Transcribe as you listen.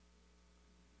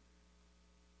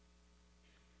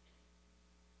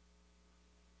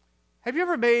Have you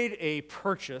ever made a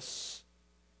purchase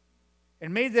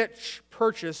and made that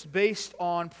purchase based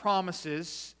on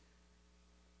promises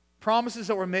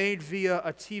that were made via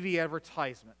a TV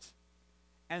advertisement,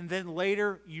 and then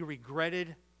later you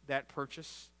regretted that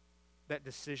purchase, that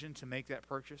decision to make that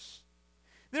purchase?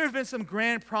 There have been some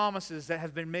grand promises that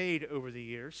have been made over the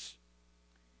years.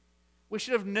 We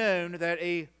should have known that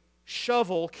a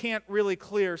shovel can't really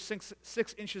clear 6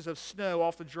 inches of snow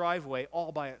off the driveway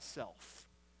all by itself.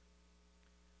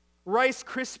 Rice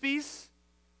Krispies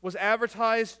was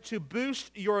advertised to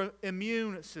boost your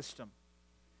immune system.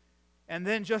 And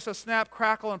then just a snap,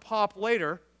 crackle, and pop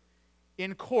later,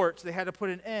 in court, they had to put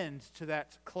an end to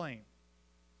that claim.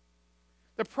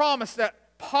 The promise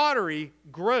that pottery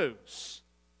grows.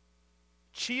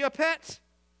 Chia Pet?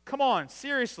 Come on,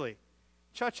 seriously.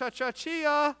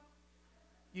 Cha-cha-cha-chia.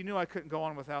 You knew I couldn't go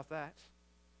on without that.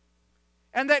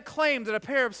 And that claim that a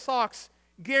pair of socks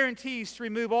guarantees to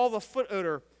remove all the foot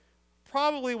odor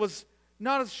probably was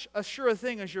not as sure a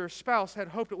thing as your spouse had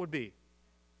hoped it would be.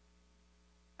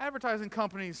 Advertising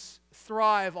companies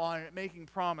thrive on making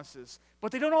promises,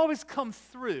 but they don't always come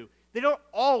through. They don't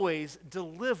always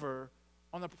deliver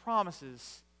on the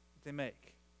promises that they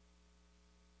make.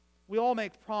 We all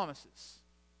make promises.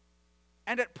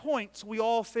 And at points, we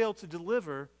all fail to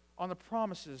deliver on the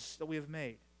promises that we have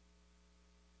made.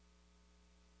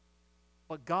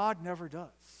 But God never does.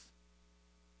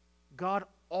 God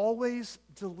always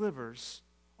delivers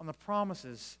on the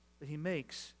promises that He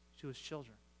makes to His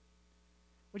children.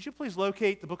 Would you please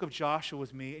locate the book of Joshua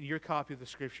with me in your copy of the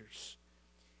Scriptures?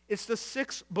 It's the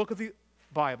 6th book of the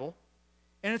Bible,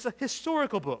 and it's a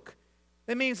historical book.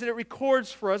 That means that it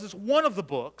records for us, it's one of the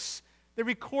books that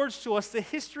records to us the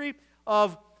history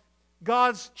of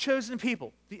God's chosen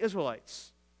people, the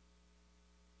Israelites.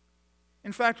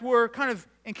 In fact, we're kind of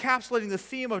encapsulating the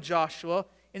theme of Joshua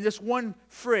in this one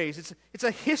phrase. It's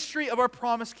a history of our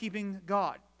promise-keeping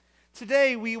God.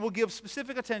 Today, we will give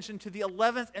specific attention to the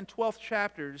 11th and 12th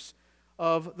chapters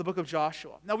of the book of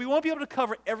Joshua. Now, we won't be able to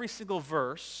cover every single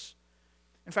verse.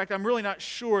 In fact, I'm really not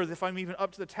sure if I'm even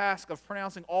up to the task of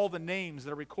pronouncing all the names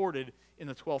that are recorded in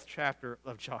the 12th chapter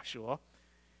of Joshua.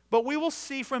 But we will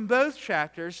see from both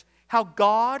chapters how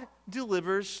God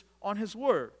delivers on His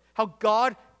word, how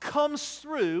God comes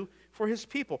through for His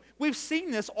people. We've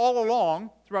seen this all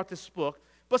along throughout this book,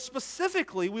 but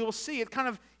specifically we will see it kind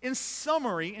of in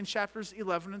summary in chapters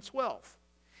 11 and 12.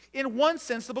 In one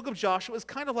sense, the book of Joshua is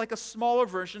kind of like a smaller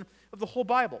version of the whole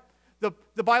Bible.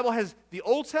 The Bible has the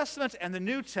Old Testament and the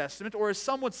New Testament, or as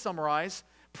some would summarize,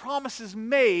 promises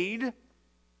made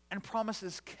and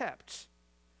promises kept.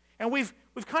 And we've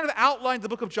kind of outlined the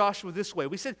book of Joshua this way.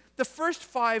 We said the first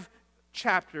 5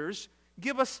 chapters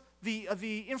give us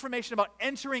the information about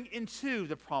entering into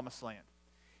the promised land.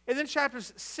 And then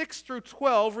chapters 6 through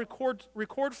 12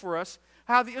 record for us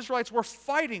how the Israelites were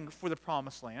fighting for the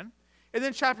promised land. And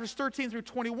then chapters 13 through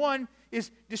 21 is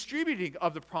distributing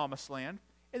of the promised land.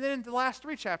 And then in the last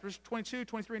 3 chapters, 22,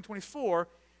 23, and 24,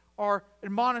 are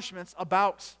admonishments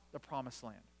about the promised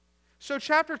land. So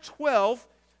chapter 12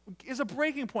 is a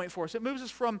breaking point for us. It moves us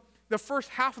from the first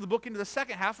half of the book into the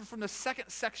second half, and from the second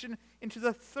section into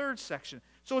the third section.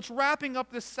 So it's wrapping up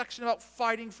this section about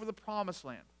fighting for the promised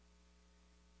land.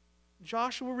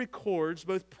 Joshua records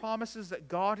both promises that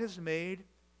God has made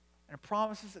and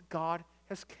promises that God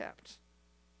has kept.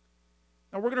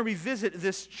 Now we're going to revisit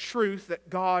this truth that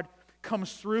God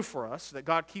comes through for us, that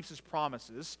God keeps His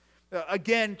promises.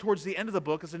 Again, towards the end of the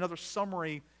book, as another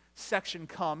summary section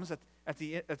comes at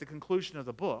the conclusion of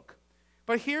the book.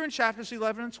 But here in chapters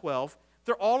 11 and 12,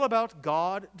 they're all about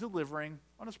God delivering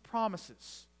on His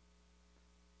promises.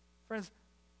 Friends,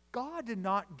 God did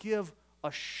not give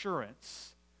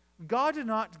assurance. God did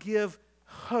not give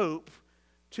hope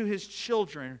to His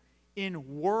children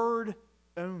in word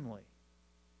only.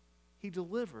 He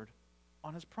delivered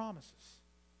on His promises.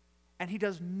 And He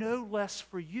does no less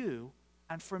for you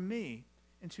and for me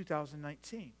in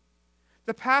 2019.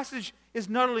 The passage is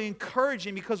not only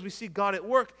encouraging because we see God at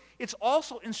work, it's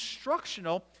also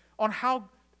instructional on how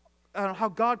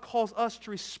God calls us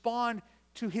to respond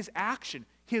to His action,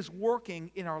 His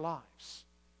working in our lives.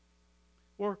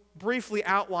 We'll briefly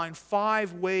outline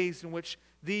 5 ways in which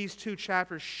these 2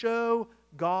 chapters show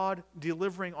God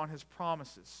delivering on His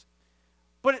promises.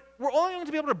 But we're only going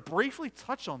to be able to briefly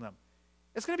touch on them.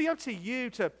 It's going to be up to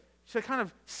you to kind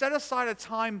of set aside a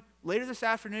time later this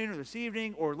afternoon or this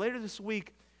evening or later this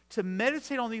week to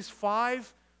meditate on these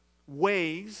 5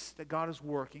 ways that God is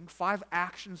working, 5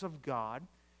 actions of God,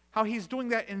 how He's doing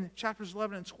that in chapters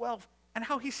 11 and 12, and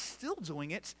how He's still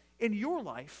doing it in your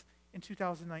life in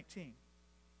 2019.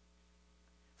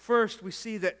 First, we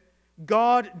see that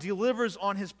God delivers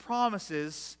on his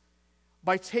promises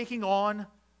by taking on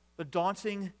the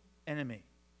daunting enemy.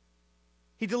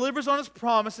 He delivers on his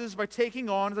promises by taking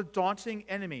on the daunting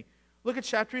enemy. Look at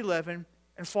chapter 11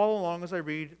 and follow along as I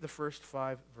read the first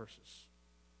 5 verses.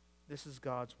 This is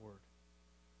God's word.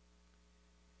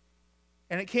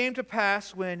 And it came to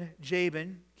pass when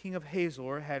Jabin, king of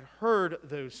Hazor, had heard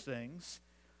those things,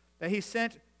 that he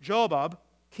sent Jobab,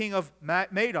 king of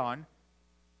Madon,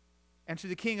 and to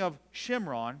the king of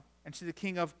Shimron, and to the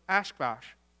king of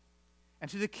Ashbash, and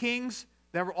to the kings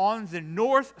that were on the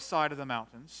north side of the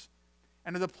mountains,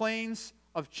 and to the plains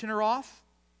of Chinneroth,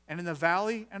 and in the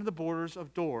valley and the borders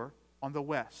of Dor on the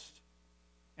west,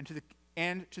 and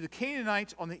to the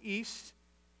Canaanites on the east,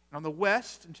 and on the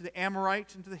west, and to the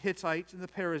Amorites, and to the Hittites, and the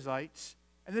Perizzites,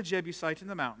 and the Jebusites in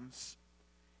the mountains,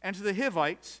 and to the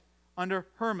Hivites under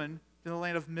Hermon in the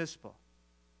land of Mizpah.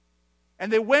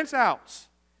 And they went out,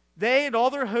 they and all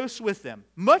their hosts with them,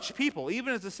 much people,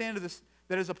 even as the sand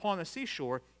that is upon the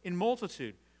seashore, in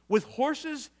multitude, with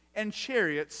horses and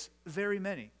chariots very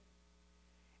many.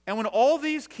 And when all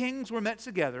these kings were met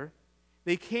together,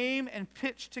 they came and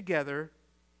pitched together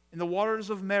in the waters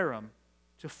of Merom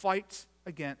to fight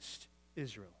against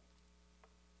Israel.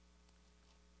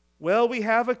 Well, we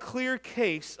have a clear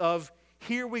case of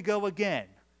here we go again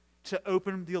to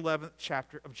open the 11th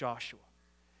chapter of Joshua.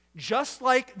 Just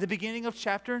like the beginning of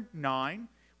chapter 9,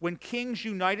 when kings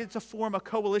united to form a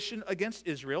coalition against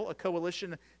Israel, a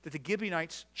coalition that the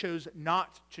Gibeonites chose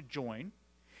not to join,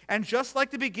 and just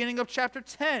like the beginning of chapter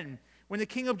 10, when the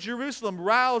king of Jerusalem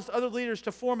roused other leaders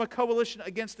to form a coalition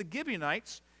against the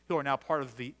Gibeonites, who are now part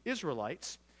of the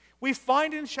Israelites, we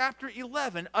find in chapter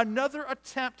 11 another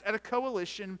attempt at a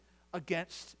coalition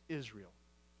against Israel.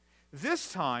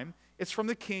 This time, it's from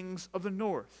the kings of the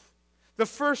north. The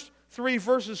first 3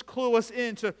 verses clue us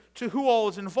into who all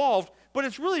is involved, but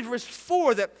it's really verse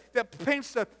 4 that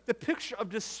paints the picture of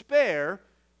despair,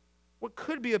 what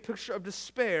could be a picture of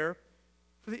despair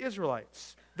for the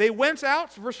Israelites. They went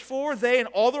out, verse 4, they and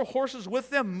all their horses with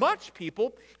them, much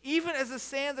people, even as the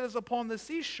sand that is upon the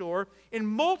seashore, in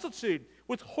multitude,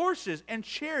 with horses and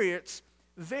chariots,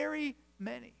 very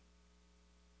many.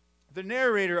 The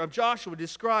narrator of Joshua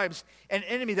describes an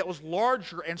enemy that was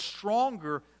larger and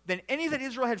stronger than any that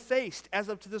Israel had faced as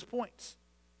up to this point.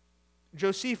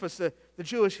 Josephus, the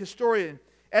Jewish historian,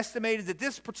 estimated that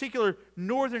this particular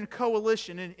northern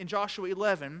coalition in Joshua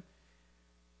 11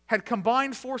 had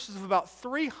combined forces of about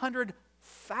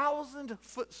 300,000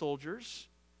 foot soldiers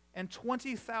and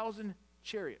 20,000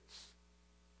 chariots.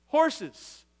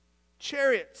 Horses,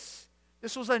 chariots.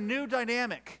 This was a new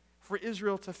dynamic for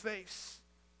Israel to face.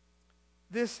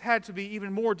 This had to be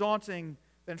even more daunting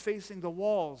than facing the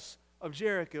walls of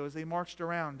Jericho as they marched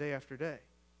around day after day.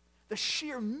 The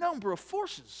sheer number of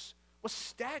forces was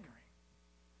staggering.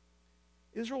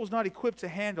 Israel was not equipped to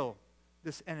handle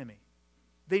this enemy.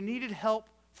 They needed help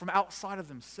from outside of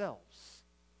themselves.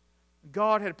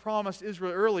 God had promised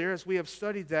Israel earlier, as we have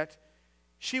studied, that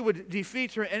she would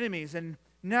defeat her enemies, and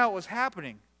now it was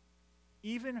happening.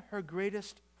 Even her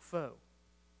greatest foe.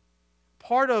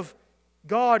 Part of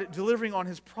God delivering on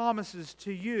his promises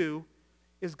to you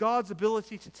is God's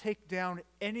ability to take down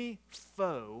any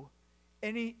foe,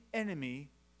 any enemy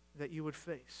that you would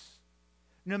face.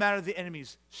 No matter the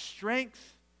enemy's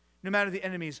strength, no matter the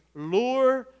enemy's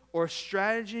lure or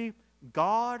strategy,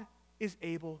 God is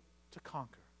able to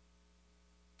conquer.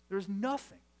 There's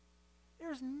nothing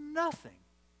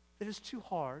that is too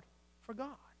hard for God.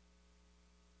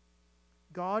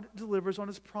 God delivers on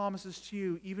his promises to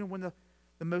you even when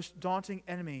the most daunting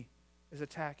enemy is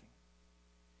attacking.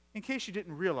 In case you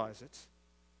didn't realize it,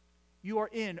 you are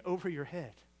in over your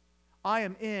head. I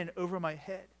am in over my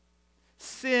head.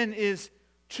 Sin is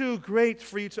too great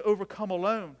for you to overcome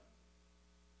alone.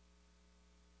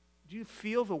 Do you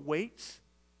feel the weight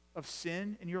of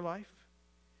sin in your life?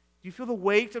 Do you feel the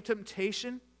weight of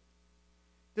temptation?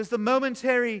 Does the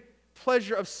momentary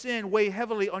pleasure of sin weigh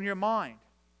heavily on your mind?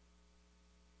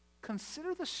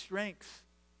 Consider the strength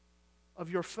of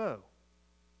your foe.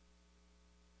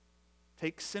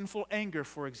 Take sinful anger,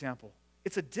 for example.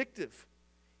 It's addictive.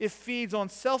 It feeds on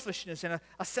selfishness and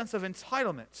a sense of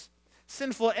entitlement.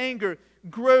 Sinful anger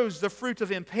grows the fruit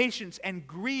of impatience and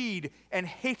greed and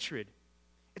hatred.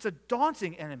 It's a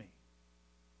daunting enemy.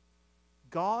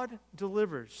 God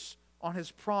delivers on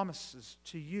his promises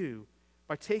to you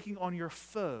by taking on your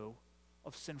foe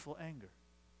of sinful anger.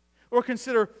 Or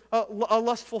consider a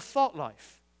lustful thought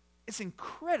life. It's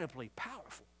incredibly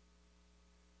powerful.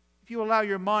 If you allow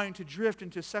your mind to drift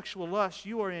into sexual lust,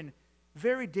 you are in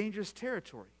very dangerous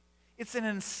territory. It's an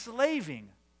enslaving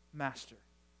master.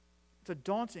 It's a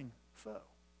daunting foe.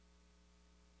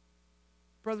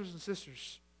 Brothers and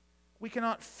sisters, we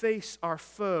cannot face our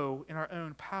foe in our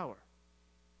own power.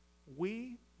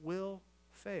 We will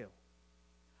fail.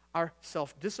 Our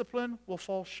self-discipline will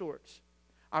fall short.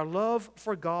 Our love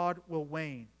for God will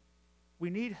wane. We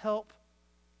need help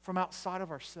from outside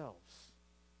of ourselves.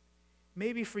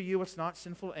 Maybe for you it's not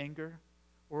sinful anger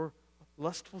or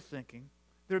lustful thinking.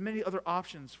 There are many other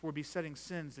options for besetting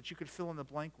sins that you could fill in the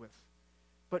blank with.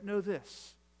 But know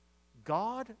this,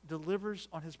 God delivers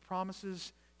on his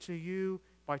promises to you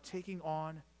by taking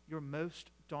on your most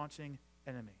daunting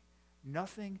enemy.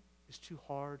 Nothing is too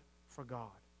hard for God.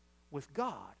 With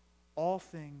God, all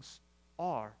things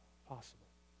are possible.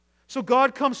 So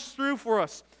God comes through for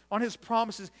us on his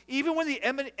promises, even when the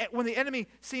enemy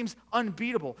seems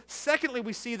unbeatable. Secondly,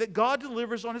 we see that God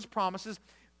delivers on his promises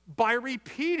by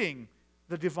repeating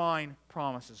the divine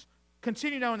promises.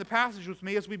 Continue now in the passage with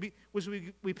me as we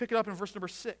pick it up in verse number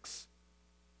 6.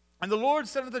 And the Lord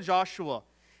said unto Joshua,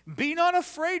 be not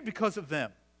afraid because of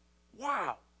them.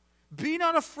 Wow. Be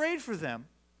not afraid for them.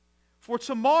 For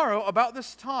tomorrow, about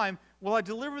this time, will I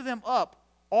deliver them up,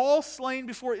 all slain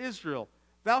before Israel.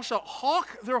 Thou shalt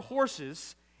hawk their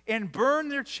horses and burn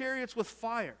their chariots with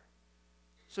fire.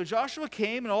 So Joshua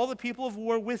came and all the people of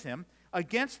war with him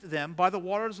against them by the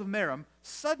waters of Merom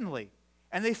suddenly,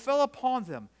 and they fell upon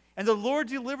them. And the Lord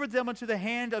delivered them unto the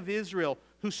hand of Israel,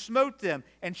 who smote them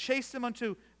and chased them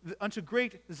unto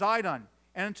great Zidon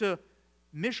and unto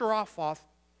Mishraphoth.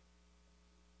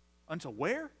 Unto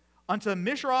where? Unto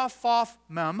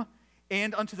Mishraphoth-mem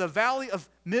and unto the valley of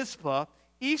Mizpah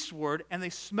eastward, and they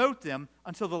smote them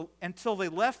until they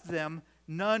left them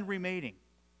none remaining.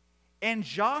 And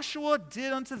Joshua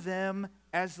did unto them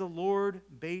as the Lord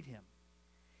bade him.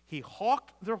 He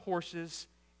hawked their horses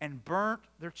and burnt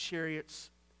their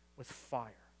chariots with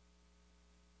fire.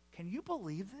 Can you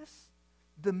believe this?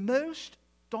 The most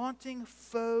daunting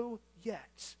foe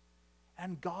yet.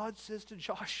 And God says to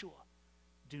Joshua,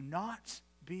 do not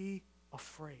be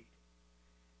afraid.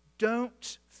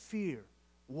 Don't fear.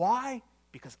 Why?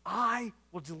 Because I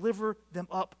will deliver them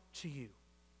up to you.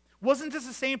 Wasn't this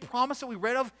the same promise that we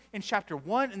read of in chapter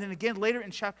 1 and then again later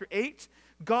in chapter 8?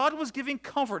 God was giving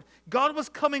comfort. God was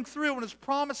coming through on his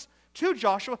promise to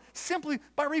Joshua simply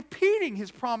by repeating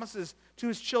his promises to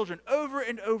his children over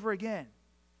and over again.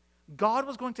 God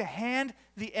was going to hand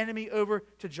the enemy over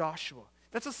to Joshua.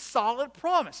 That's a solid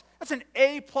promise. That's an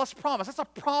A-plus promise. That's a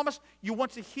promise you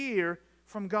want to hear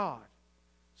from God.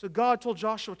 So God told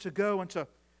Joshua to go and to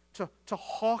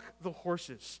hawk the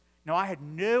horses. Now, I had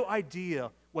no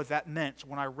idea what that meant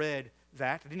when I read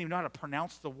that. I didn't even know how to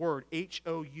pronounce the word,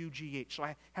 H-O-U-G-H, so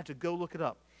I had to go look it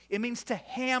up. It means to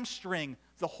hamstring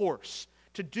the horse,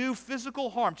 to do physical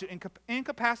harm, to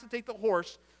incapacitate the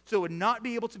horse so it would not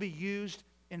be able to be used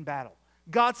in battle.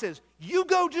 God says, you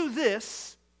go do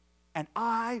this, and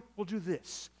I will do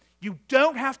this. You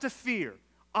don't have to fear.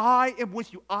 I am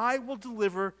with you. I will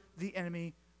deliver the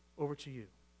enemy over to you.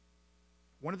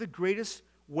 One of the greatest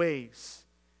ways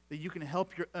that you can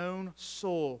help your own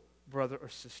soul, brother or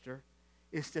sister,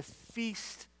 is to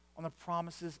feast on the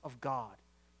promises of God,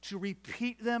 to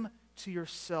repeat them to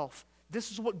yourself.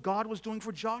 This is what God was doing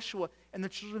for Joshua and the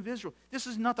children of Israel. This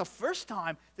is not the first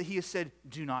time that he has said,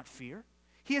 do not fear.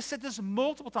 He has said this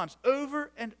multiple times,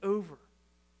 over and over.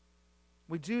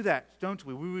 We do that, don't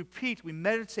we? We repeat, we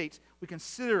meditate, we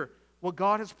consider what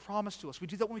God has promised to us. We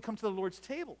do that when we come to the Lord's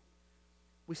table.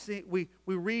 We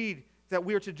read that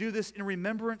we are to do this in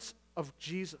remembrance of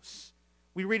Jesus.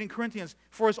 We read in Corinthians,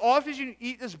 for as often as you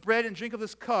eat this bread and drink of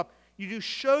this cup, you do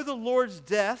show the Lord's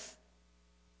death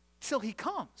till he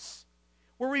comes.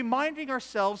 We're reminding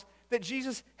ourselves that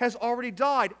Jesus has already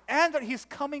died and that he's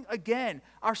coming again.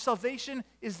 Our salvation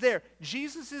is there.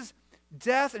 Jesus'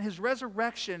 death and his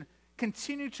resurrection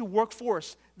continue to work for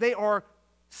us. They are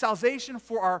salvation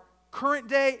for our current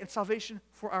day and salvation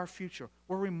for our future.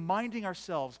 We're reminding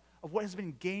ourselves of what has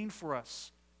been gained for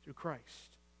us through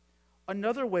Christ.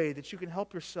 Another way that you can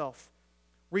help yourself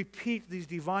repeat these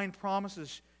divine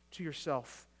promises to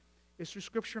yourself is through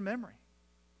scripture memory.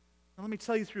 Now, let me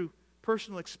tell you through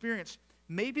personal experience,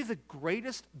 maybe the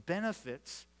greatest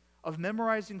benefits of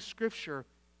memorizing scripture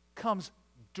comes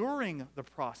during the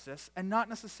process and not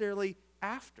necessarily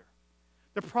after.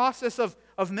 The process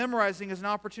of memorizing is an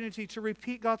opportunity to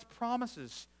repeat God's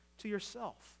promises to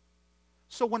yourself.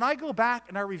 So when I go back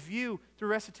and I review through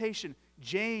recitation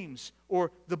James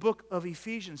or the book of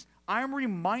Ephesians, I'm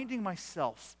reminding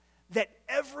myself that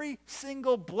every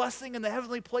single blessing in the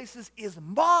heavenly places is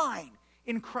mine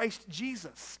in Christ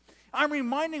Jesus. I'm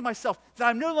reminding myself that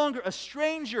I'm no longer a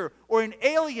stranger or an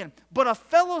alien, but a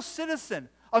fellow citizen,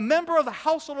 a member of the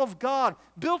household of God,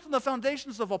 built on the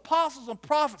foundations of apostles and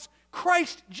prophets,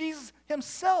 Christ Jesus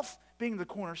himself being the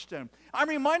cornerstone. I'm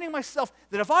reminding myself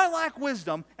that if I lack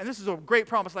wisdom, and this is a great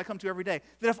promise that I come to every day,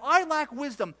 that if I lack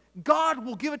wisdom, God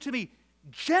will give it to me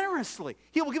generously.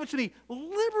 He will give it to me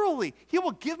liberally. He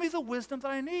will give me the wisdom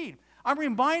that I need. I'm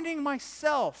reminding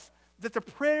myself that the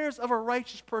prayers of a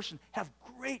righteous person have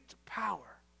great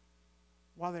power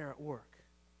while they're at work.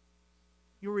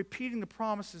 You're repeating the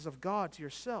promises of God to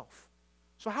yourself.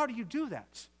 So how do you do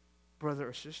that, brother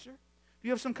or sister? Do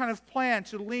you have some kind of plan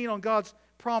to lean on God's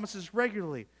promises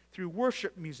regularly through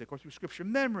worship music or through scripture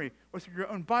memory or through your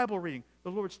own Bible reading, the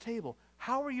Lord's table?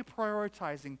 How are you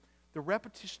prioritizing the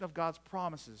repetition of God's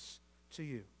promises to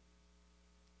you?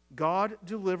 God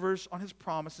delivers on his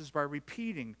promises by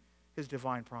repeating his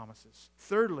divine promises.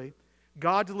 Thirdly,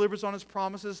 God delivers on his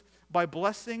promises by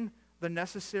blessing the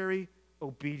necessary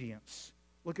obedience.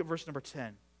 Look at verse number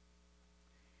 10.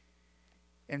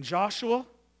 And Joshua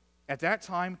at that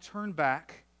time turned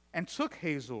back and took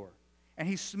Hazor, and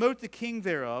he smote the king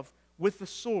thereof with the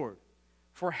sword.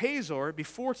 For Hazor,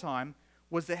 beforetime,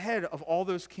 was the head of all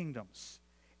those kingdoms.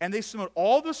 And they smote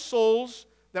all the souls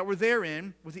that were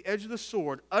therein with the edge of the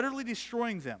sword, utterly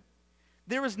destroying them.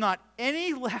 There was not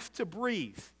any left to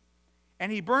breathe.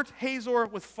 And he burnt Hazor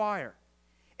with fire.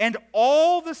 And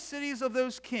all the cities of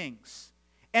those kings,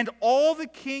 and all the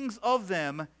kings of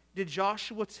them did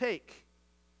Joshua take,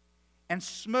 and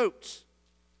smote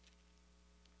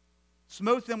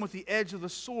them with the edge of the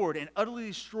sword, and utterly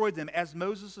destroyed them, as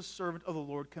Moses, the servant of the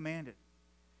Lord, commanded.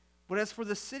 But as for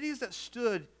the cities that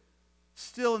stood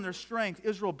still in their strength,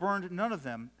 Israel burned none of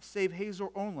them, save Hazor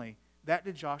only. That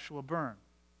did Joshua burn.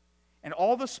 And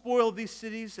all the spoil of these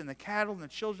cities, and the cattle, and the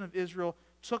children of Israel,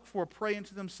 took for a prey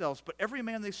unto themselves. But every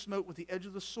man they smote with the edge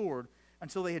of the sword,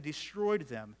 until they had destroyed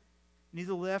them,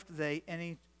 neither left they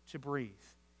any to breathe.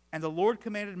 And the Lord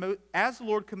commanded, as the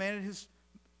Lord commanded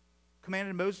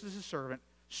Moses his servant,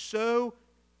 so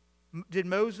did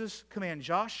Moses command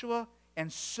Joshua,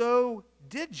 and so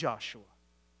did Joshua.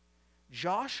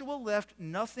 Joshua left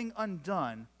nothing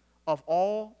undone of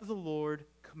all that the Lord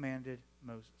commanded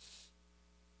Moses.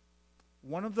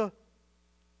 One of the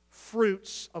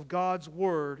fruits of God's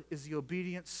word is the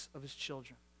obedience of his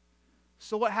children.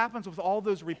 So what happens with all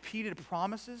those repeated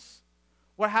promises?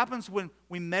 What happens when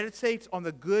we meditate on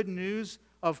the good news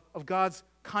of God's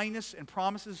kindness and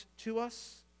promises to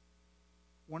us?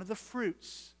 One of the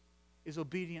fruits is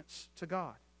obedience to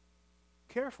God.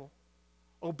 Careful.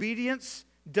 Obedience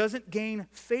doesn't gain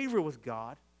favor with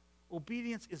God.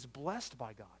 Obedience is blessed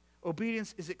by God.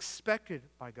 Obedience is expected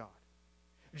by God.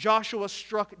 Joshua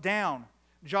struck down.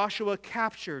 Joshua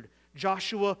captured.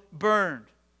 Joshua burned.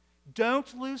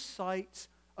 Don't lose sight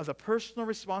of the personal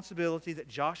responsibility that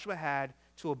Joshua had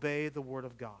to obey the word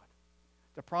of God.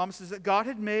 The promises that God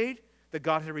had made, that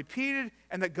God had repeated,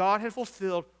 and that God had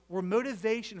fulfilled were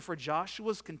motivation for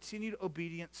Joshua's continued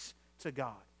obedience to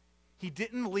God. He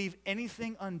didn't leave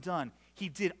anything undone. He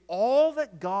did all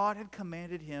that God had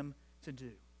commanded him to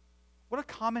do. What a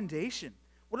commendation.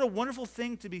 What a wonderful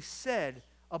thing to be said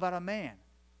about a man,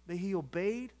 that he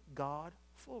obeyed God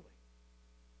fully.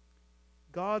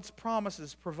 God's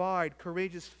promises provide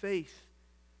courageous faith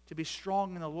to be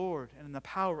strong in the Lord and in the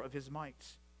power of his might.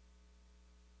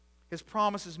 His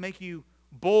promises make you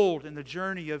bold in the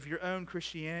journey of your own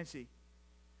Christianity.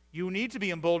 You need to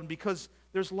be emboldened because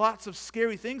there's lots of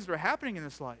scary things that are happening in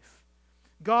this life.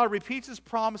 God repeats his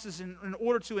promises in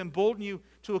order to embolden you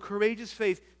to a courageous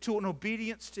faith, to an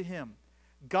obedience to him.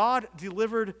 God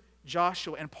delivered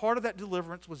Joshua, and part of that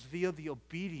deliverance was via the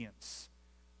obedience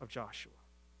of Joshua.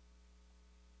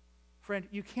 Friend,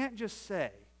 you can't just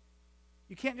say,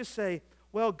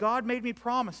 well, God made me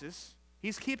promises.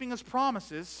 He's keeping his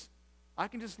promises. I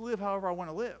can just live however I want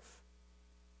to live.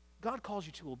 God calls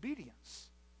you to obedience.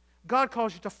 God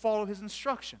calls you to follow his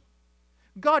instruction.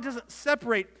 God doesn't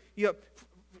separate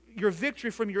your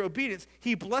victory from your obedience.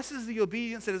 He blesses the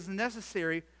obedience that is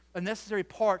necessary, a necessary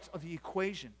part of the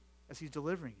equation as he's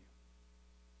delivering you.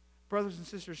 Brothers and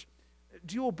sisters,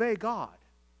 do you obey God?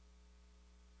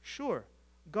 Sure.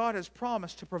 God has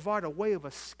promised to provide a way of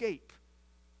escape,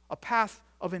 a path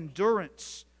of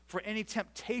endurance for any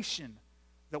temptation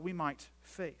that we might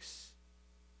face.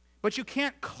 But you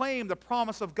can't claim the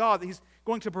promise of God that he's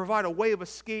going to provide a way of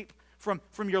escape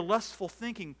from your lustful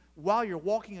thinking while you're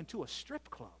walking into a strip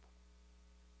club.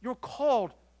 You're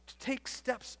called to take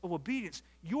steps of obedience.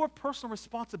 Your personal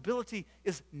responsibility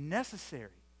is necessary,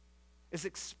 is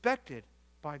expected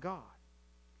by God.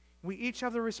 We each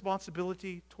have the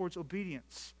responsibility towards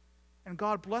obedience, and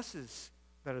God blesses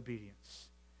that obedience.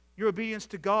 Your obedience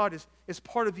to God is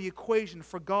part of the equation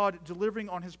for God delivering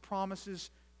on his promises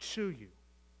to you.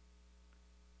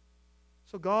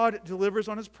 So God delivers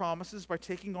on his promises by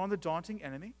taking on the daunting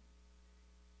enemy.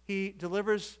 He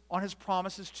delivers on his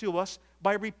promises to us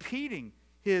by repeating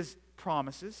his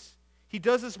promises. He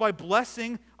does this by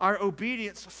blessing our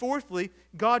obedience. Fourthly,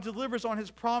 God delivers on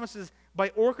his promises by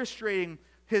orchestrating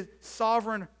his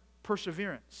sovereign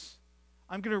perseverance.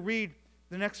 I'm going to read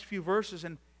the next few verses,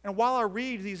 and while I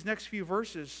read these next few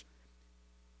verses,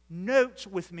 note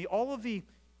with me all of the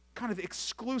kind of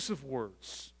exclusive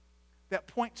words that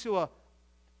point to a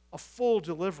full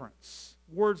deliverance.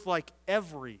 Words like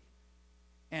every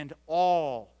and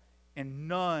all and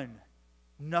none,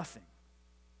 nothing.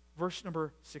 Verse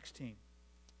number 16.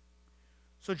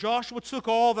 So Joshua took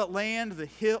all that land, the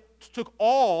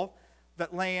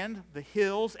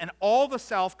hills, and all the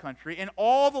south country, and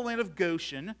all the land of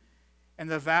Goshen, and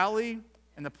the valley,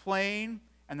 and the plain,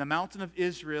 and the mountain of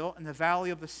Israel, and the valley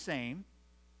of the same,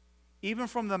 even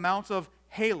from the mount of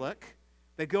Halak,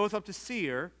 that goeth up to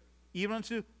Seir, even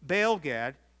unto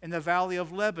Baalgad, in the valley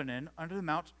of Lebanon, under the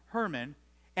Mount Hermon,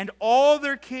 and all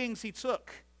their kings he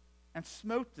took, and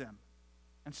smote them,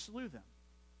 and slew them.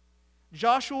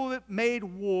 Joshua made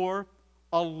war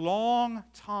a long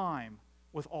time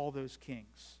with all those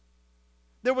kings.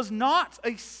 There was not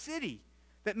a city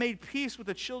that made peace with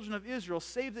the children of Israel,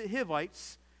 save the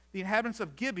Hivites, the inhabitants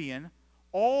of Gibeon.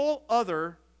 All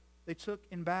other they took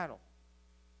in battle.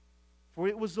 For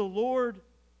it was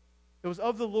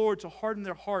of the Lord to harden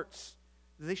their hearts,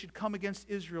 that they should come against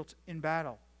Israel in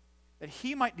battle, that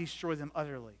he might destroy them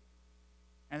utterly,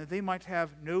 and that they might have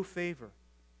no favor,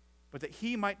 but that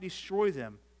he might destroy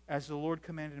them as the Lord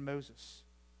commanded Moses.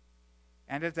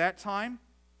 And at that time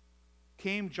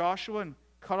came Joshua and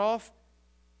cut off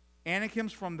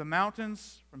Anakims from the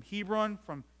mountains, from Hebron,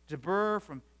 from Debir,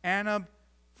 from Anab,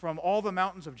 from all the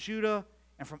mountains of Judah,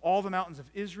 and from all the mountains of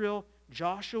Israel.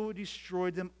 Joshua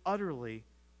destroyed them utterly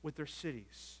with their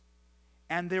cities.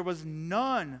 And there was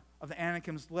none of the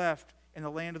Anakims left in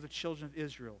the land of the children of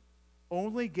Israel.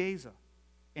 Only Gaza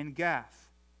and Gath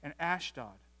and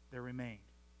Ashdod there remained.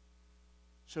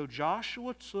 So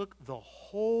Joshua took the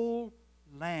whole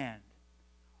land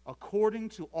according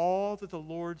to all that the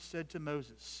Lord said to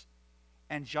Moses.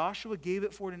 And Joshua gave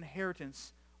it for an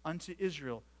inheritance unto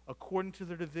Israel according to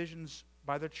their divisions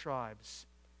by their tribes.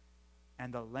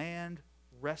 And the land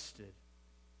rested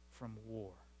from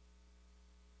war.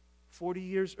 40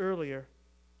 years earlier,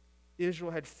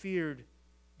 Israel had feared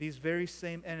these very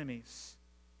same enemies.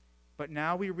 But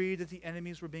now we read that the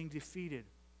enemies were being defeated,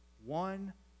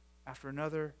 one after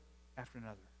another after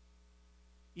another.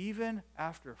 Even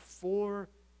after 4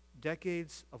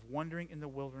 decades of wandering in the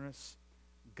wilderness,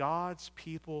 God's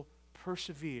people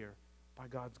persevere by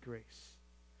God's grace.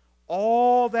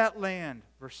 All that land,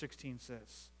 verse 16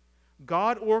 says,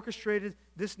 God orchestrated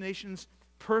this nation's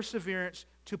perseverance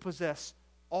to possess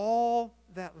all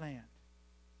that land.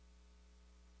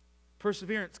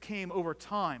 Perseverance came over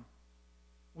time.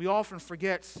 We often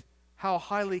forget how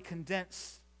highly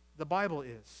condensed the Bible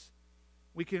is.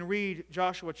 We can read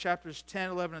Joshua chapters 10,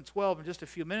 11, and 12 in just a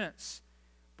few minutes,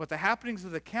 but the happenings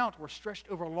of the account were stretched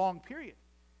over a long period.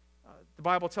 The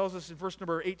Bible tells us in verse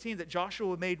number 18 that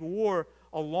Joshua made war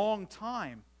a long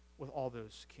time with all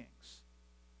those kings.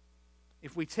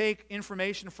 If we take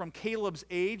information from Caleb's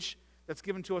age that's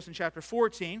given to us in chapter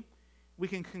 14, we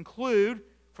can conclude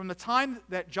from the time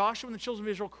that Joshua and the children of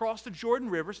Israel crossed the Jordan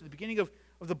River, so the beginning of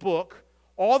the book,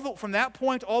 from that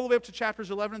point all the way up to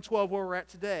chapters 11 and 12 where we're at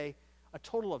today, a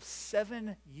total of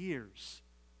 7 years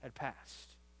had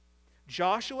passed.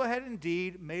 Joshua had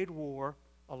indeed made war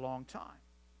a long time.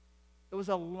 It was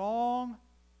a long,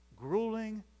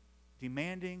 grueling,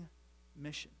 demanding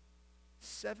mission.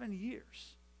 7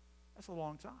 years. That's a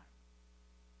long time.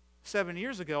 7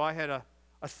 years ago, I had a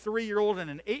 3-year-old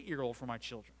and an 8-year-old for my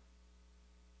children.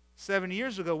 7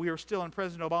 years ago, we were still in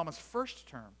President Obama's first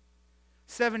term.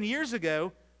 7 years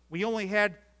ago, we only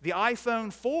had the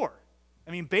iPhone 4.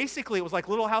 I mean, basically, it was like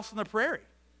Little House on the Prairie.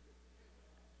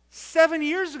 7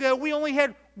 years ago, we only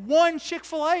had one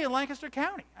Chick-fil-A in Lancaster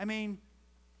County. I mean,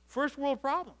 first world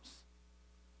problems.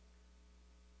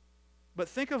 But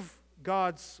think of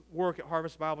God's work at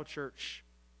Harvest Bible Church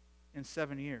in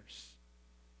 7 years.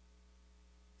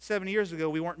 7 years ago,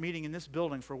 we weren't meeting in this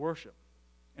building for worship.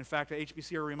 In fact,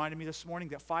 HBCR reminded me this morning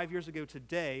that 5 years ago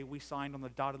today, we signed on the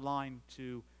dotted line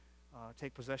to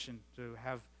take possession, to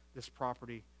have this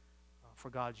property for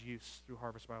God's use through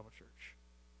Harvest Bible Church.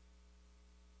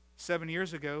 7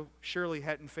 years ago, Shirley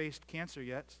hadn't faced cancer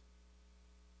yet.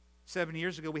 7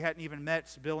 years ago, we hadn't even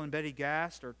met Bill and Betty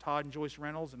Gast or Todd and Joyce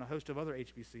Reynolds and a host of other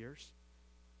HBCers.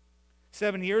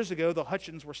 7 years ago, the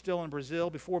Hutchins were still in Brazil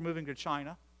before moving to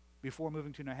China, before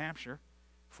moving to New Hampshire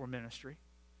for ministry.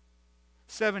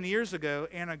 7 years ago,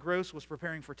 Anna Gross was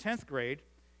preparing for 10th grade,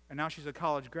 and now she's a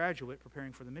college graduate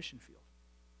preparing for the mission field.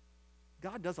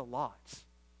 God does a lot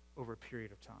over a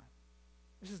period of time.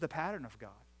 This is the pattern of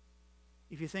God.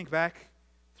 If you think back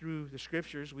through the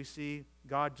scriptures, we see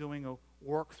God doing a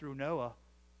work through Noah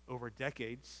over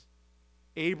decades,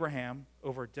 Abraham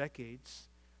over decades.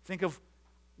 Think of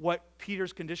what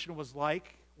Peter's condition was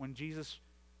like when Jesus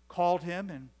called him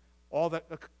and all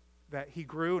that he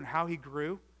grew and how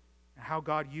how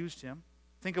God used him.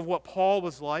 Think of what Paul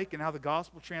was like and how the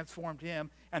gospel transformed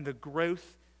him and the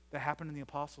growth that happened in the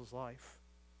apostle's life.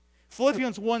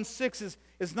 Philippians 1:6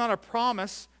 is not a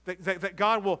promise that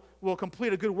God will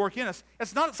complete a good work in us.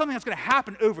 It's not something that's going to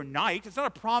happen overnight. It's not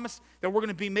a promise that we're going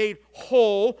to be made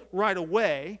whole right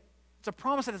away. It's a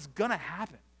promise that it's going to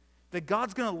happen, that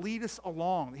God's going to lead us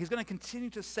along. He's going to continue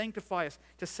to sanctify us,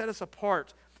 to set us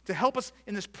apart, to help us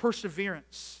in this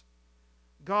perseverance.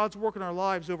 God's work in our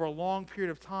lives over a long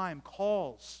period of time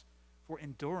calls for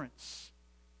endurance,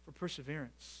 for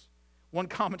perseverance. One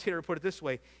commentator put it this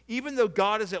way: even though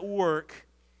God is at work,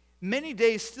 many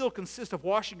days still consist of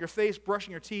washing your face, brushing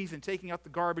your teeth, and taking out the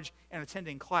garbage and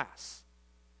attending class.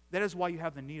 That is why you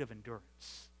have the need of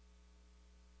endurance.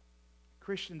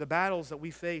 Christian, the battles that we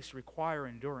face require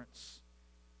endurance.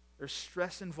 There's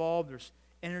stress involved. There's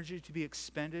energy to be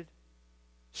expended.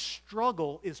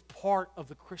 Struggle is part of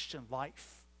the Christian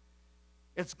life.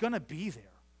 It's going to be there.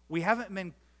 We haven't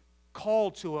been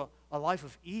called to a life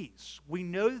of ease. We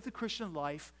know that the Christian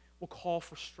life will call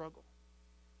for struggle.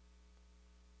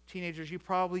 Teenagers, you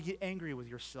probably get angry with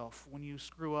yourself when you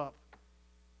screw up.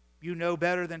 You know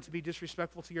better than to be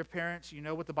disrespectful to your parents. You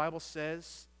know what the Bible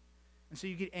says. And so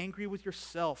you get angry with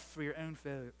yourself for your own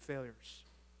failures.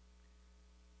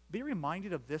 Be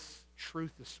reminded of this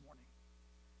truth this morning,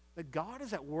 that God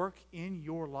is at work in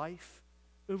your life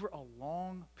over a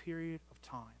long period of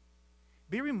time.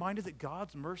 Be reminded that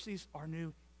God's mercies are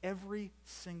new every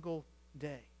single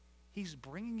day. He's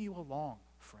bringing you along,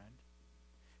 friend.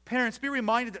 Parents, be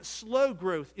reminded that slow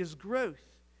growth is growth.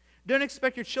 Don't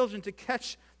expect your children to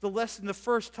catch the lesson the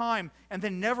first time and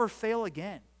then never fail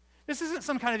again. This isn't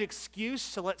some kind of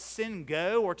excuse to let sin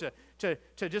go or to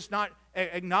just not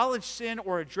acknowledge sin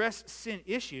or address sin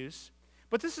issues,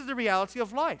 but this is the reality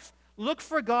of life. Look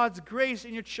for God's grace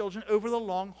in your children over the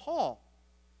long haul.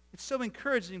 It's so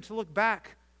encouraging to look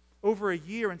back over a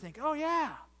year and think, oh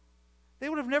yeah, they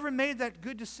would have never made that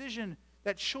good decision,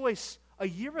 that choice a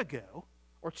year ago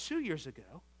or 2 years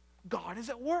ago. God is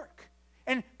at work.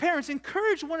 And parents,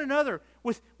 encourage one another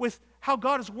with how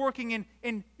God is working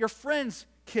in your friend's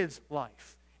kid's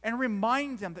life. And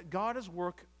remind them that God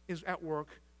is at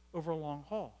work over a long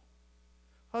haul.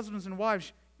 Husbands and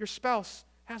wives, your spouse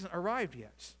hasn't arrived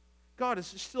yet. God is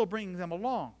still bringing them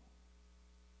along.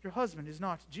 Your husband is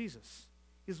not Jesus.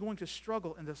 He's going to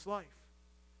struggle in this life.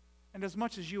 And as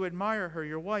much as you admire her,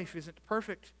 your wife isn't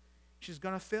perfect. She's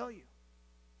going to fail you.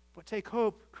 But take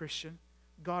hope, Christian.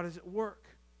 God is at work.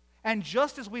 And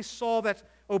just as we saw that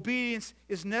obedience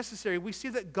is necessary, we see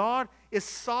that God is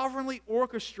sovereignly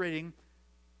orchestrating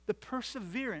the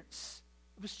perseverance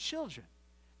of His children,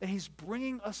 that He's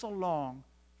bringing us along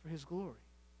for His glory.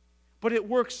 But it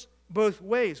works both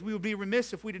ways. We would be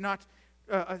remiss if we did not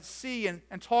see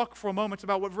and talk for a moment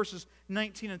about what verses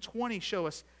 19 and 20 show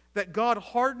us, that God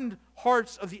hardened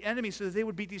hearts of the enemy so that they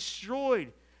would be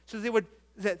destroyed, so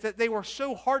that they were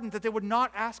so hardened that they would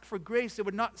not ask for grace, they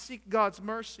would not seek God's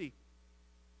mercy.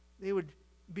 They would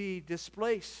be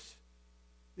displaced.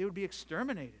 They would be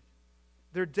exterminated.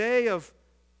 Their day of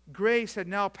grace had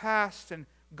now passed, and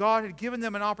God had given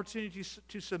them an opportunity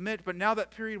to submit, but now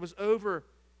that period was over,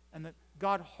 and that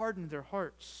God hardened their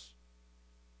hearts.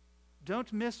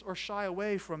 Don't miss or shy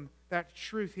away from that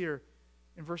truth here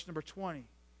in verse number 20.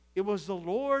 It was the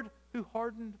Lord who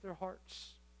hardened their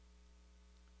hearts.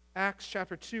 Acts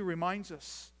chapter 2 reminds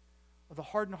us of the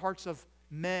hardened hearts of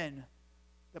men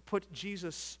that put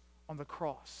Jesus on the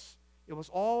cross. It was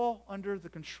all under the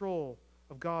control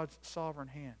of God's sovereign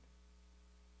hand.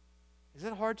 Is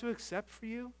it hard to accept for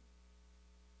you?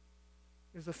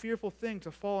 It is a fearful thing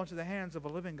to fall into the hands of a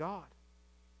living God.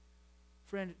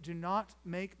 Friend, do not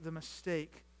make the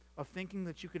mistake of thinking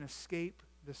that you can escape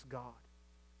this God.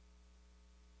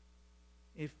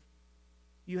 If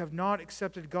you have not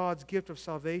accepted God's gift of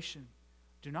salvation,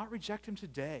 do not reject Him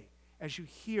today as you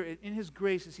hear it in His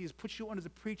grace, as He has put you under the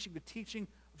preaching, the teaching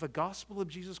of the gospel of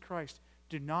Jesus Christ.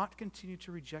 Do not continue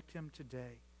to reject Him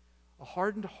today. A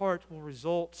hardened heart will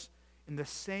result in the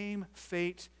same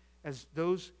fate as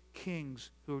those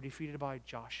kings who were defeated by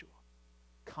Joshua.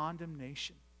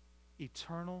 Condemnation.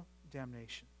 Eternal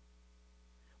damnation.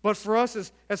 But for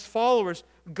us as followers,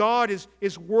 God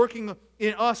is working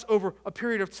in us over a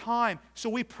period of time, so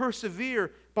we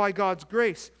persevere by God's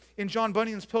grace. In John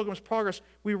Bunyan's Pilgrim's Progress,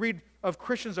 we read of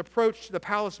Christian's approach to the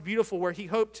Palace Beautiful, where he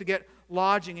hoped to get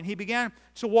lodging, and he began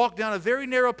to walk down a very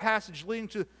narrow passage leading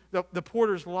to the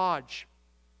porter's lodge.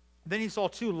 Then he saw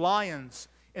 2 lions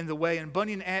in the way, and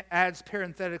Bunyan adds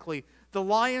parenthetically, the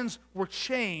lions were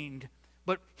chained,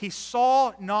 but he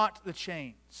saw not the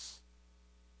chains.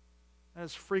 That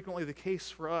is frequently the case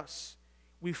for us.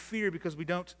 We fear because we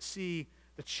don't see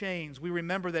the chains. We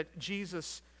remember that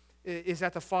Jesus is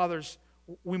at the Father's,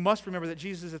 we must remember that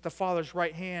Jesus is at the Father's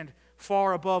right hand,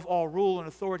 far above all rule and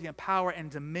authority and power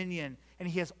and dominion, and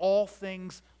he has all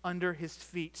things under his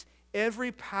feet.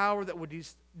 Every power that would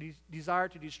desire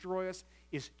to destroy us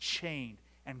is chained,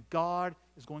 and God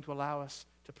is going to allow us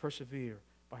to persevere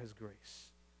by his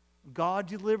grace. God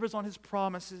delivers on his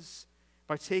promises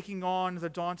by taking on the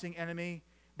daunting enemy,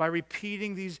 by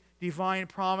repeating these divine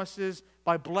promises,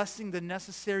 by blessing the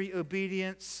necessary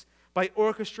obedience, by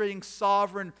orchestrating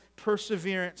sovereign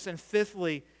perseverance. And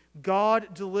fifthly,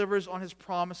 God delivers on his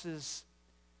promises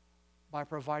by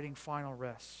providing final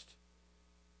rest.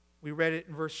 We read it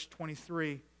in verse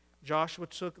 23. Joshua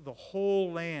took the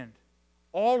whole land,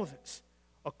 all of it,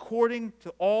 according to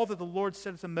all that the Lord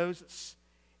said to Moses.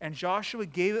 And Joshua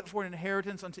gave it for an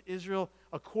inheritance unto Israel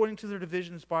according to their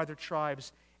divisions by their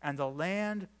tribes. And the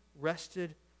land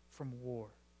rested from war.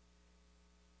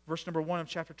 Verse number 1 of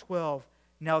chapter 12.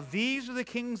 Now these are the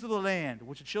kings of the land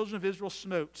which the children of Israel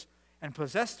smote, and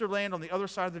possessed their land on the other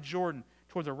side of the Jordan,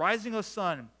 toward the rising of the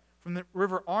sun, from the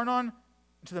river Arnon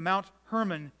to the Mount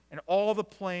Hermon, and all the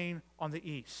plain on the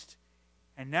east.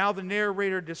 And now the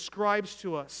narrator describes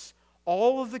to us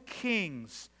all of the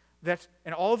kings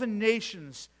and all of the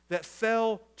nations that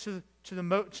fell to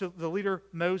the leader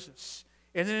Moses.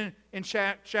 And then in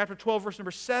chapter 12, verse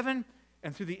number 7,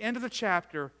 and through the end of the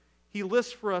chapter, he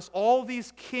lists for us all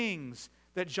these kings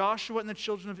that Joshua and the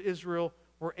children of Israel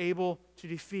were able to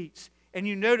defeat. And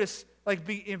you notice,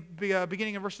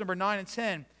 beginning in verse number 9 and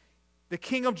 10, the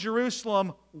king of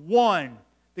Jerusalem won.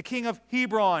 The king of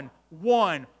Hebron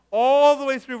won. All the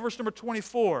way through verse number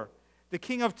 24, the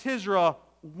king of Tisra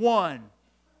won.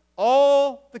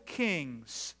 All the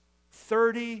kings,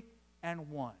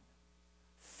 31.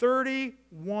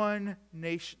 31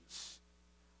 nations.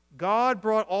 God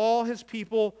brought all his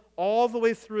people all the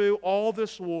way through all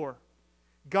this war.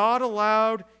 God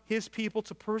allowed his people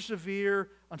to persevere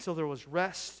until there was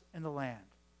rest in the land.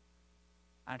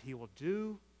 And he will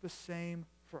do the same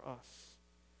for us.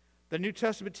 The New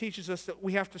Testament teaches us that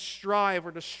we have to strive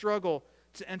or to struggle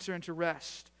to enter into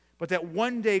rest, but that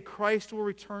one day Christ will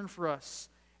return for us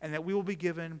and that we will be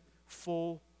given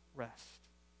full rest.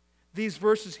 These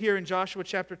verses here in Joshua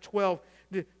chapter 12,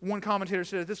 one commentator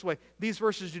said it this way: these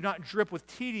verses do not drip with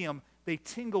tedium, they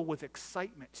tingle with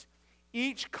excitement.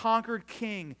 Each conquered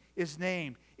king is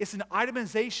named. It's an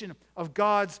itemization of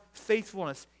God's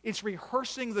faithfulness. It's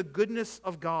rehearsing the goodness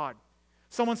of God.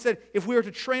 Someone said, if we were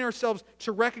to train ourselves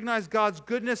to recognize God's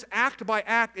goodness act by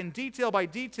act and detail by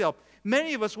detail,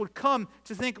 many of us would come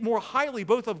to think more highly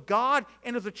both of God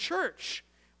and of the church.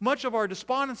 Much of our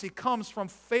despondency comes from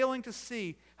failing to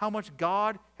see how much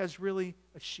God has really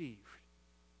achieved.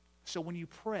 So when you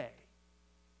pray,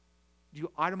 do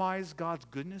you itemize God's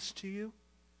goodness to you?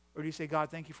 Or do you say, God,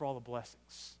 thank you for all the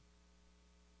blessings?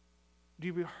 Do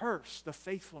you rehearse the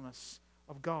faithfulness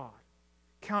of God?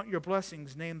 Count your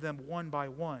blessings, name them one by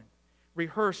one.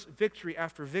 Rehearse victory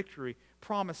after victory,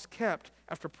 promise kept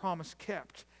after promise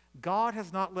kept. God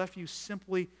has not left you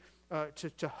simply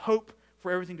to hope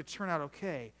for everything to turn out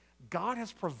okay. God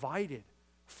has provided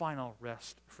final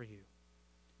rest for you.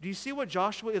 Do you see what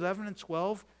Joshua 11 and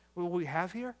 12, what we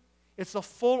have here? It's a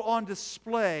full-on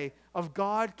display of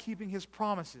God keeping his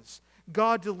promises,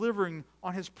 God delivering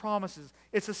on his promises.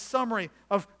 It's a summary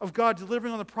of God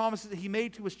delivering on the promises that he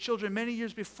made to his children many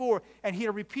years before, and he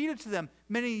had repeated to them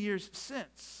many years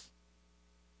since.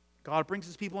 God brings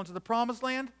his people into the promised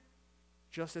land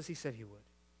just as he said he would.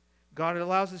 God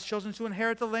allows his children to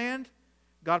inherit the land.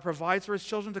 God provides for his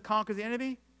children to conquer the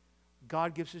enemy.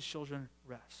 God gives his children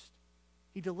rest.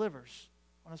 He delivers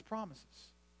on his promises.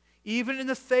 Even in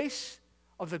the face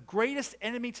of the greatest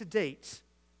enemy to date,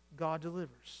 God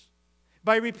delivers.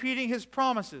 By repeating his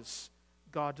promises,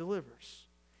 God delivers.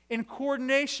 In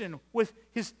coordination with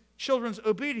his children's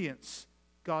obedience,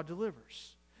 God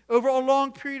delivers. Over a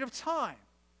long period of time,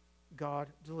 God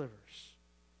delivers.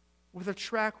 With a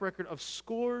track record of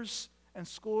scores and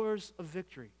scores of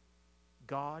victory,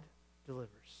 God delivers.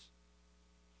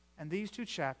 And these two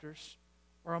chapters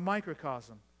are a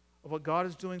microcosm of what God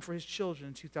is doing for his children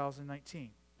in 2019.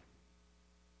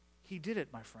 He did it,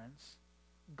 my friends.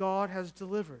 God has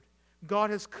delivered. God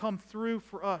has come through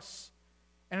for us.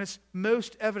 And it's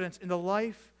most evident in the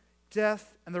life,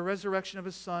 death, and the resurrection of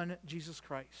His Son, Jesus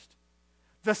Christ.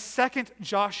 The second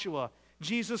Joshua,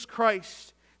 Jesus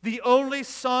Christ, the only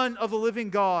Son of the living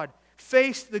God,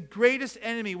 faced the greatest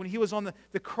enemy when He was on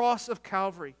the cross of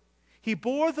Calvary. He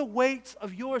bore the weight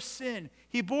of your sin.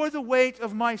 He bore the weight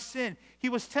of my sin. He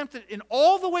was tempted in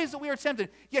all the ways that we are tempted,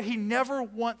 yet He never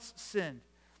once sinned.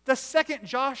 The second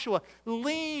Joshua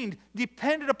leaned,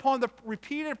 depended upon the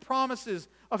repeated promises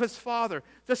of his Father.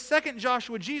 The second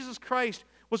Joshua, Jesus Christ,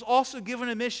 was also given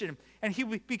a mission, and He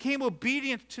became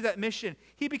obedient to that mission.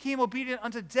 He became obedient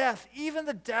unto death, even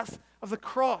the death of the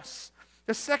cross.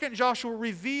 The second Joshua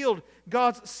revealed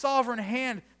God's sovereign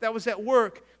hand that was at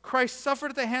work. Christ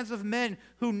suffered at the hands of men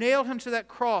who nailed Him to that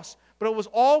cross, but it was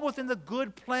all within the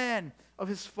good plan of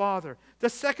His Father. The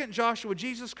second Joshua,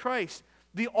 Jesus Christ,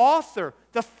 the author,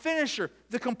 the finisher,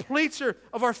 the completer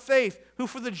of our faith, who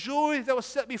for the joy that was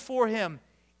set before Him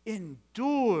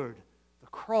endured the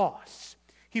cross.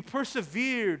 He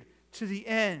persevered to the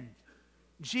end.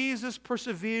 Jesus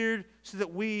persevered so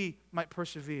that we might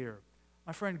persevere.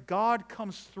 My friend, God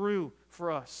comes through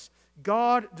for us.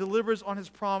 God delivers on His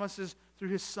promises through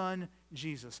His Son,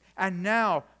 Jesus. And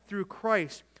now, through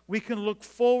Christ, we can look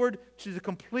forward to the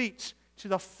complete, to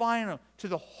the final, to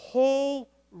the whole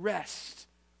rest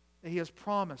that He has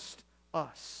promised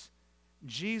us.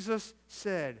 Jesus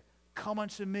said, "Come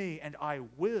unto me, and I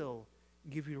will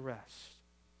give you rest."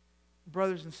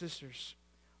 Brothers and sisters,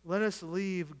 let us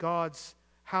leave God's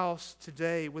house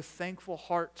today with thankful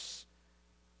hearts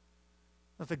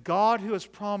that the God who has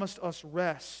promised us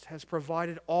rest has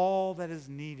provided all that is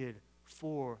needed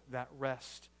for that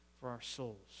rest for our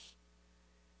souls.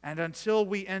 And until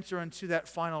we enter into that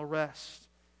final rest,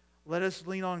 let us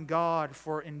lean on God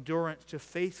for endurance to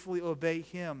faithfully obey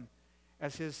Him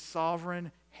as His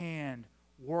sovereign hand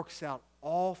works out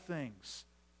all things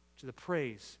to the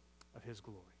praise of His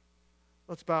glory.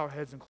 Let's bow our heads and close.